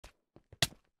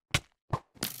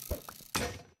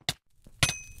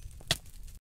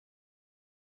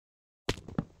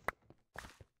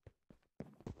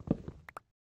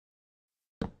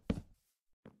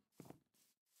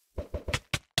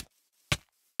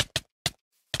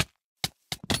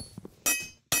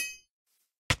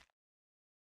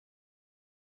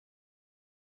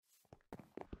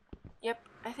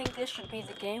I think this should be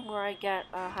the game where I get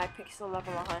Hypixel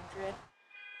level 100.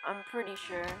 I'm pretty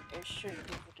sure it should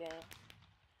be the game.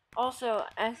 Also,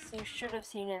 as you should have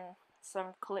seen in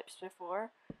some clips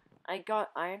before, I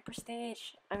got Iron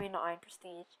Prestige. I mean, not Iron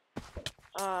Prestige.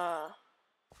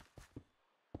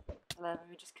 Let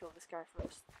me just kill this guy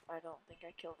first. I don't think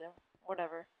I killed him.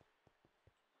 Whatever.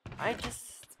 I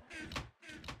just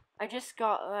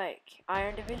got like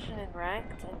Iron Division in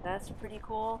ranked, and that's pretty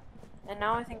cool. And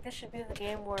now I think this should be the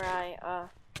game where I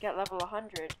get level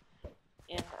 100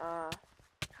 in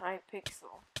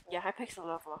Hypixel. Yeah, Hypixel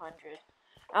level 100.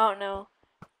 I don't know.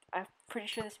 I'm pretty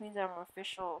sure this means I'm an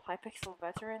official Hypixel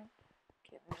Veteran.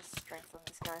 Okay, let me just strengthen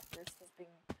this guy first. He's being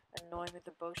annoying with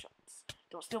the bow shots.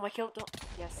 Don't steal my kill. Don't.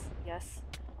 Yes, yes.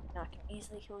 Now I can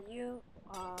easily kill you.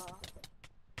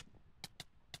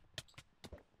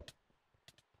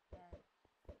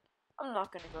 I'm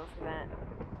not gonna go for that.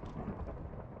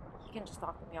 He can just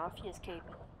knock me off. He has KB.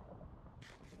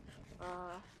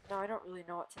 No, I don't really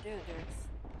know what to do.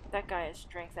 That guy has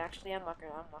strength. Actually, I'm not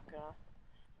gonna.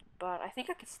 But I think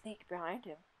I could sneak behind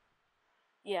him.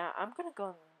 Yeah, I'm gonna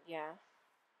go. Yeah.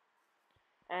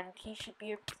 And he should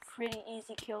be a pretty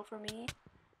easy kill for me.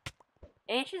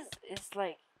 H is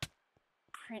like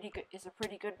pretty good. Is a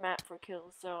pretty good map for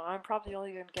kills. So I'm probably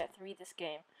only gonna get 3 this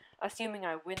game, assuming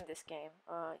I win this game.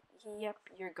 Yep,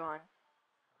 you're gone.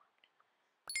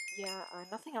 Yeah,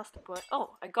 nothing else to put.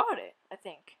 Oh, I got it, I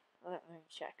think. Let me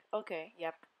check. Okay,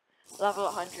 yep. Level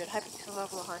 100, Hypixel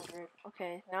level 100.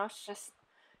 Okay, now it's just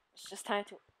time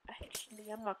to... Actually,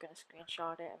 I'm not gonna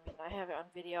screenshot it. I mean, I have it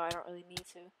on video, I don't really need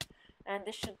to. And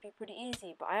this should be pretty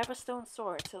easy, but I have a stone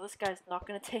sword, so this guy's not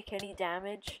gonna take any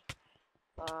damage.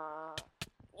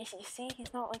 You see,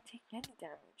 he's not, like, taking any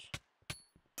damage.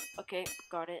 Okay,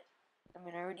 got it. I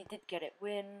mean, I already did get it.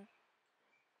 Win.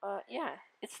 Yeah,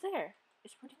 it's there.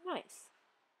 It's pretty nice.